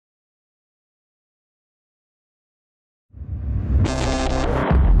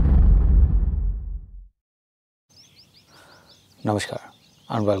Namaskar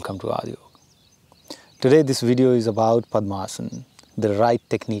and welcome to Aad Yog. Today this video is about Padmasan, the right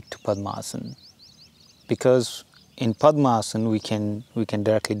technique to Padmasan. Because in Padmasan we can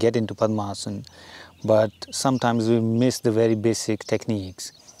directly get into Padmasan, but sometimes we miss the very basic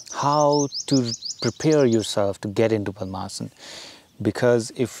techniques. How to prepare yourself to get into Padmasan.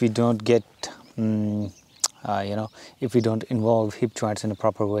 Because if we don't get, if we don't involve hip joints in a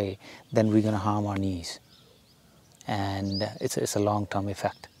proper way, then we're going to harm our knees. And it's a long-term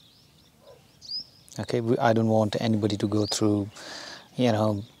effect. Okay, I don't want anybody to go through,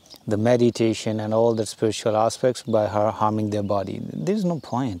 the meditation and all the spiritual aspects by harming their body. There's no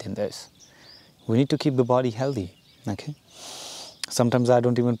point in this. We need to keep the body healthy. Okay. Sometimes I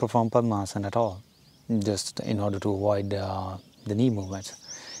don't even perform Padmasan at all, just in order to avoid the knee movements.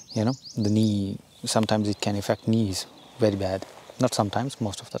 The knee, sometimes it can affect knees very bad. Not sometimes,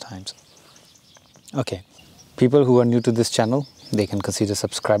 most of the times. Okay. People who are new to this channel, they can consider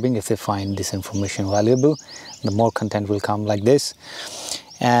subscribing if they find this information valuable. The more content will come like this.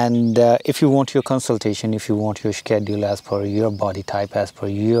 And if you want your consultation, if you want your schedule as per your body type, as per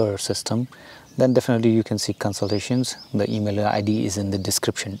your system, then definitely you can seek consultations. The email ID is in the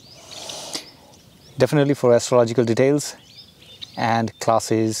description. Definitely for astrological details and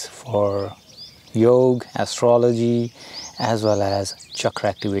classes for yoga, astrology, as well as chakra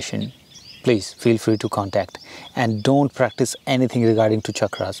activation. Please feel free to contact, and don't practice anything regarding to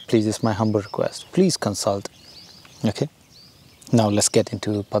chakras. Please, it's my humble request. Please consult. Okay. Now let's get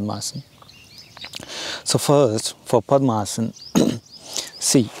into Padmasan. So first, for Padmasan,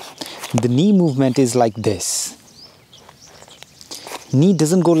 see, the knee movement is like this. Knee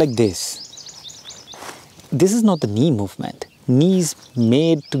doesn't go like this. This is not the knee movement. Knee is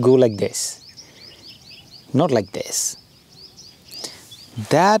made to go like this, not like this.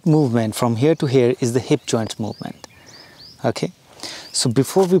 That movement from here to here is the hip joints movement. Okay, so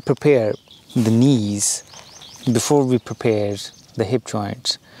before we prepare the knees, before we prepare the hip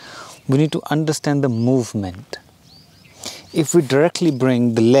joints, we need to understand the movement. If we directly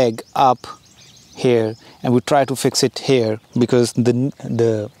bring the leg up here and we try to fix it here, because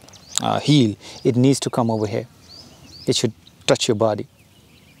the heel, it needs to come over here. It should touch your body.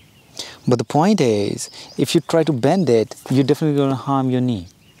 But the point is, if you try to bend it, you're definitely going to harm your knee.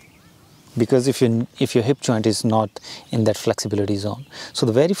 Because if your hip joint is not in that flexibility zone. So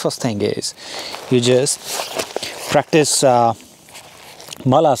the very first thing is, you just practice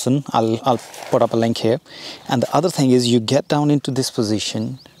Malasana. I'll put up a link here. And the other thing is, you get down into this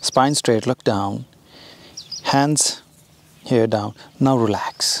position, spine straight, look down, hands here down. Now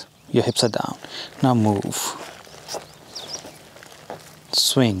relax. Your hips are down. Now move.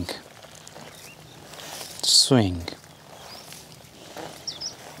 Swing. Swing.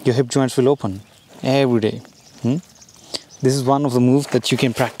 Your hip joints will open every day. This is one of the moves that you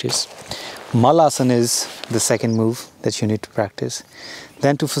can practice. Malasana is the second move that you need to practice.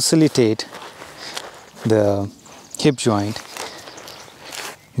 Then to facilitate the hip joint,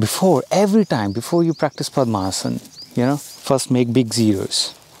 every time before you practice Padmasan, first make big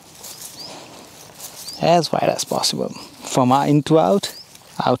zeros. As wide as possible. From in to out,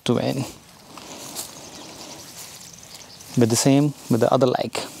 out to in. But the same with the other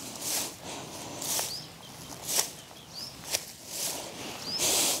leg.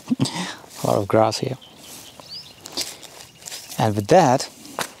 A lot of grass here. And with that,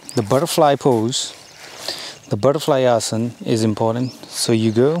 the butterfly pose, the butterfly asana is important. So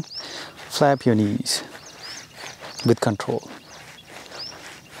you go, flap your knees with control.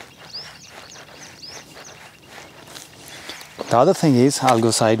 The other thing is, I'll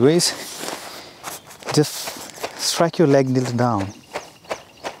go sideways. Just strike your leg little down.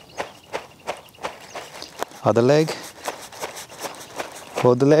 Other leg.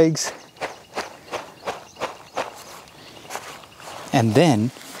 Both the legs. And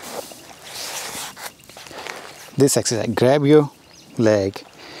then this exercise, grab your leg,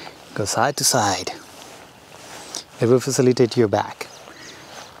 go side to side. It will facilitate your back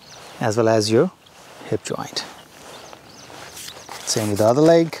as well as your hip joint. Same with the other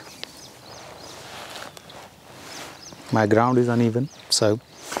leg. My ground is uneven, so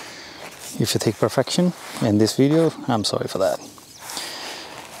if you think perfection in this video, I'm sorry for that.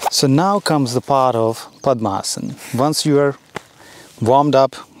 So now comes the part of Padmasan. Once you are warmed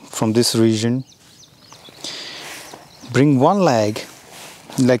up from this region, bring one leg,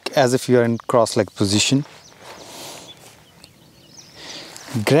 like as if you are in cross-leg position.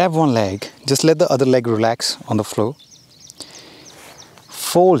 Grab one leg, just let the other leg relax on the floor.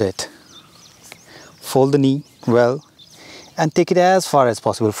 Fold it. Fold the knee well and take it as far as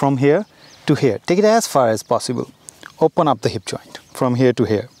possible from here to here. Take it as far as possible. open up the hip joint from here to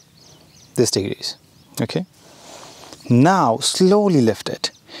here, this degrees, okay? Now slowly lift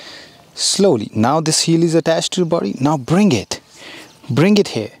it, slowly. Now this heel is attached to the body. Now bring it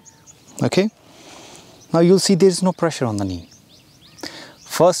here, okay? Now you'll see there is no pressure on the knee.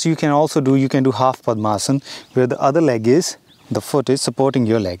 First you can do half Padmasan, where the other leg is, the foot is supporting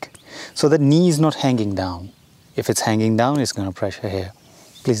your leg. So the knee is not hanging down. If it's hanging down, it's going to pressure here.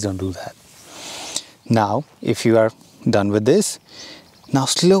 Please don't do that. Now, if you are done with this, now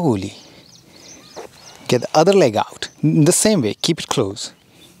slowly get the other leg out. In the same way, keep it close.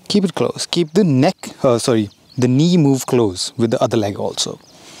 Keep it close. Keep the the knee move close with the other leg also.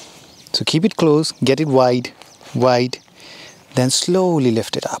 So keep it close, get it wide, then slowly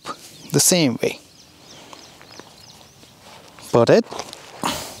lift it up. The same way. Put it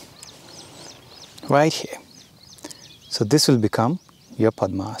right here. So this will become your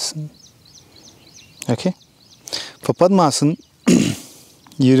Padmasan. Okay? For Padmasan,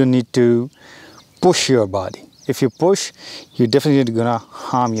 you don't need to push your body. If you push, you're definitely gonna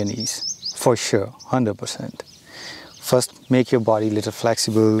harm your knees. For sure, 100%. First, make your body a little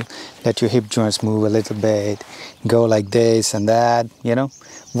flexible, let your hip joints move a little bit, go like this and that, you know,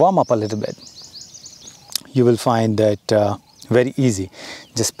 warm up a little bit. You will find that very easy.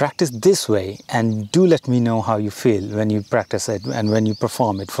 Just practice this way and do let me know how you feel when you practice it and when you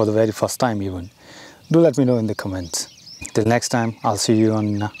perform it for the very first time even. Do let me know in the comments. Till next time, I'll see you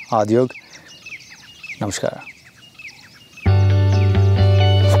on Aad Yog. Namaskar.